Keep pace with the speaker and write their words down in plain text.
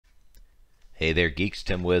Hey there geeks,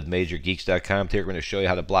 Tim with MajorGeeks.com. Today we're going to show you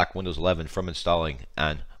how to block Windows 11 from installing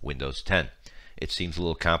on Windows 10. It seems a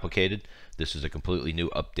little complicated. This is a completely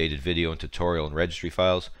new updated video and tutorial and registry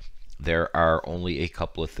files. There are only a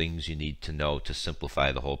couple of things you need to know to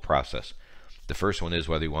simplify the whole process. The first one is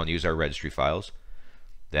whether you want to use our registry files.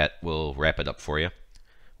 That will wrap it up for you.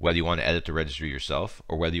 Whether you want to edit the registry yourself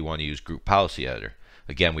or whether you want to use Group Policy Editor.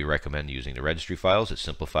 Again, we recommend using the registry files. It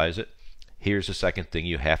simplifies it. Here's the second thing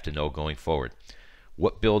you have to know going forward.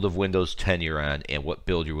 What build of Windows 10 you're on and what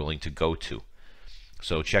build you're willing to go to.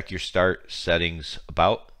 So check your Start Settings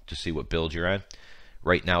About to see what build you're on.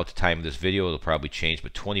 Right now at the time of this video it'll probably change,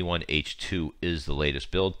 but 21H2 is the latest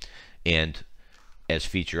build, and as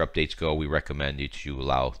feature updates go we recommend that you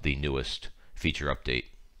allow the newest feature update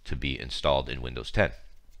to be installed in Windows 10.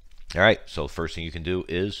 Alright, so the first thing you can do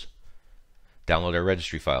is download our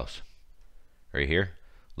registry files. Right here.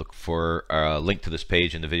 Look for a link to this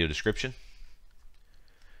page in the video description.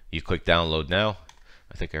 You click download now.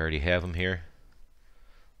 I think I already have them here.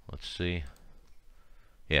 Let's see.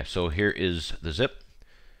 Yeah, so here is the zip.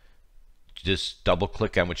 Just double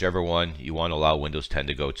click on whichever one you want to allow Windows 10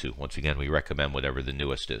 to go to. Once again, we recommend whatever the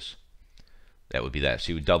newest is. That would be that. So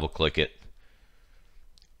you would double click it.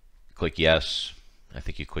 Click yes. I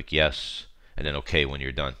think you click yes and then OK when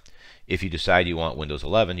you're done. If you decide you want Windows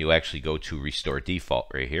 11, you actually go to Restore Default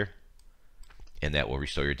right here, and that will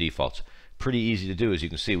restore your defaults. Pretty easy to do. As you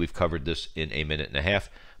can see, we've covered this in a minute and a half,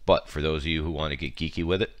 but for those of you who want to get geeky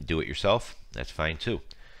with it, do it yourself, that's fine too.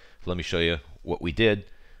 So let me show you what we did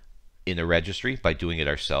in the registry by doing it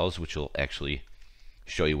ourselves, which will actually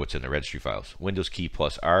show you what's in the registry files. Windows key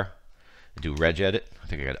plus R, do regedit. I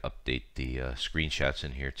think I got to update the screenshots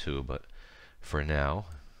in here too, but for now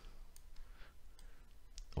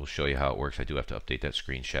we'll show you how it works. I do have to update that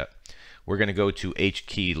screenshot. We're going to go to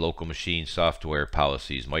HKey Local Machine Software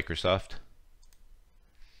Policies Microsoft.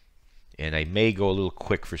 And I may go a little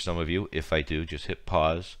quick for some of you. If I do, just hit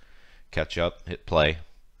pause, catch up, hit play.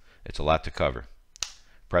 It's a lot to cover.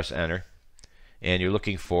 Press enter. And you're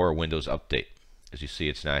looking for a Windows Update. As you see,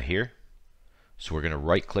 it's not here. So we're going to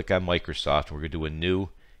right click on Microsoft. And we're going to do a new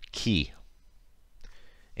key.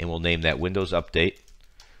 And we'll name that Windows Update.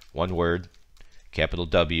 One word. Capital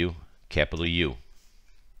W, capital U. I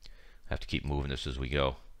have to keep moving this as we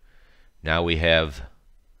go. Now we have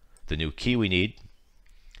the new key we need.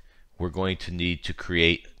 We're going to need to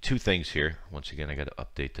create two things here. Once again, I got to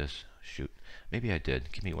update this. Shoot. Maybe I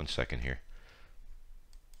did. Give me 1 second here.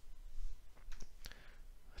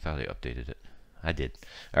 I thought I updated it. I did.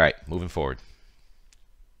 All right, moving forward.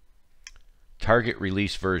 Target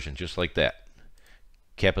release version, just like that.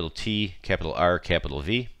 Capital T, capital R, capital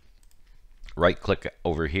V. Right click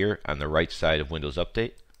over here on the right side of Windows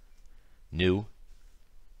Update, new,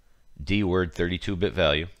 D-word 32-bit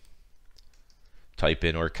value, type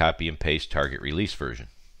in or copy and paste target release version.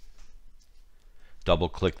 Double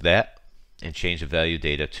click that and change the value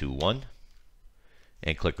data to 1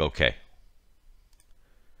 and click OK.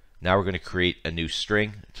 Now we're going to create a new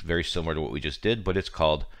string. It's very similar to what we just did, but it's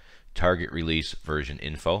called target release version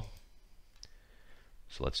info.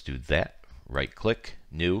 So let's do that. Right click,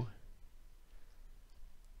 new,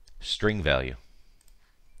 string value.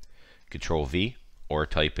 Control V or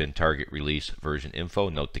type in target release version info.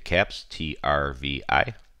 Note the caps,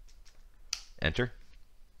 TRVI. Enter.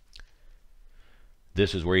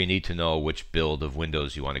 This is where you need to know which build of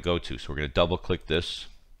Windows you want to go to. So we're going to double click this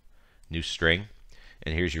new string,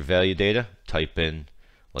 and here's your value data. Type in,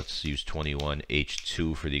 let's use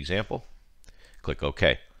 21H2 for the example. Click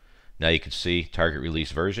OK. Now you can see target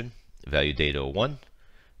release version, value data 1,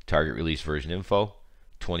 target release version info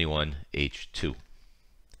 21H2.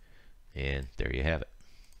 And there you have it.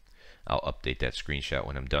 I'll update that screenshot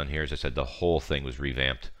when I'm done here. As I said, the whole thing was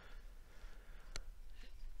revamped.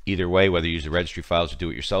 Either way, whether you use the registry files or do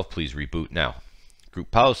it yourself, please reboot now.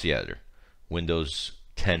 Group Policy Editor. Windows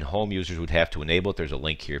 10 home users would have to enable it. There's a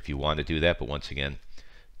link here if you want to do that, but once again,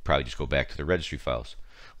 probably just go back to the registry files.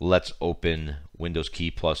 Let's open Windows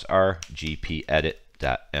key plus R, gpedit.msc.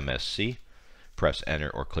 Press enter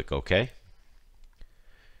or click OK.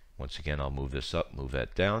 Once again, I'll move this up, move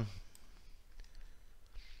that down.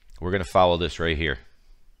 We're going to follow this right here.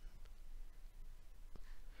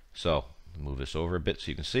 So, move this over a bit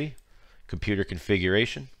so you can see. Computer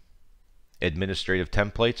configuration. Administrative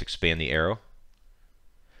templates, expand the arrow.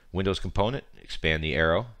 Windows component, expand the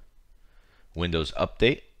arrow. Windows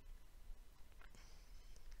Update.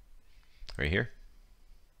 Right here.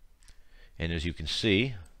 And as you can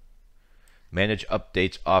see, manage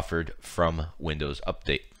updates offered from Windows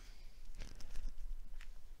Update.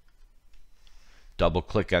 Double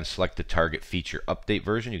click on select the target feature update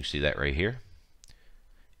version. You can see that right here.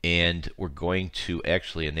 and we're going to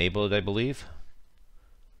actually enable it, I believe.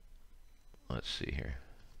 Let's see here.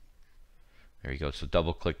 There you go. So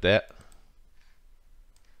double click that.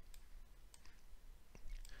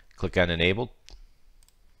 Click on enabled.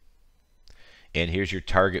 And here's your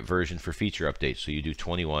target version for feature updates. So you do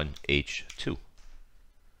 21H2.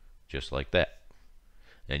 Just like that.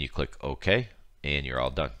 Then you click OK, and you're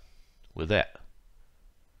all done with that.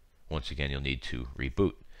 Once again, you'll need to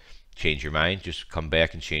reboot. Change your mind, just come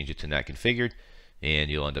back and change it to not configured, and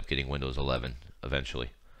you'll end up getting Windows 11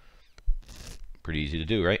 eventually. Pretty easy to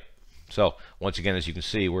do, right? So once again, as you can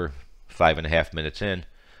see, we're 5.5 minutes in.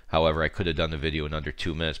 However, I could have done the video in under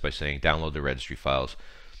 2 minutes by saying download the registry files,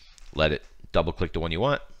 let it double click the one you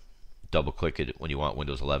want, double click it when you want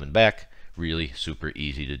Windows 11 back. Really super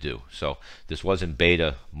easy to do. So this was in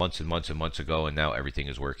beta months and months and months ago, and now everything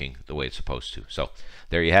is working the way it's supposed to. So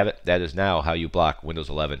there you have it. That is now how you block Windows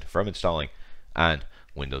 11 from installing on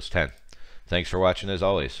Windows 10. Thanks for watching as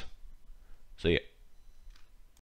always. See ya.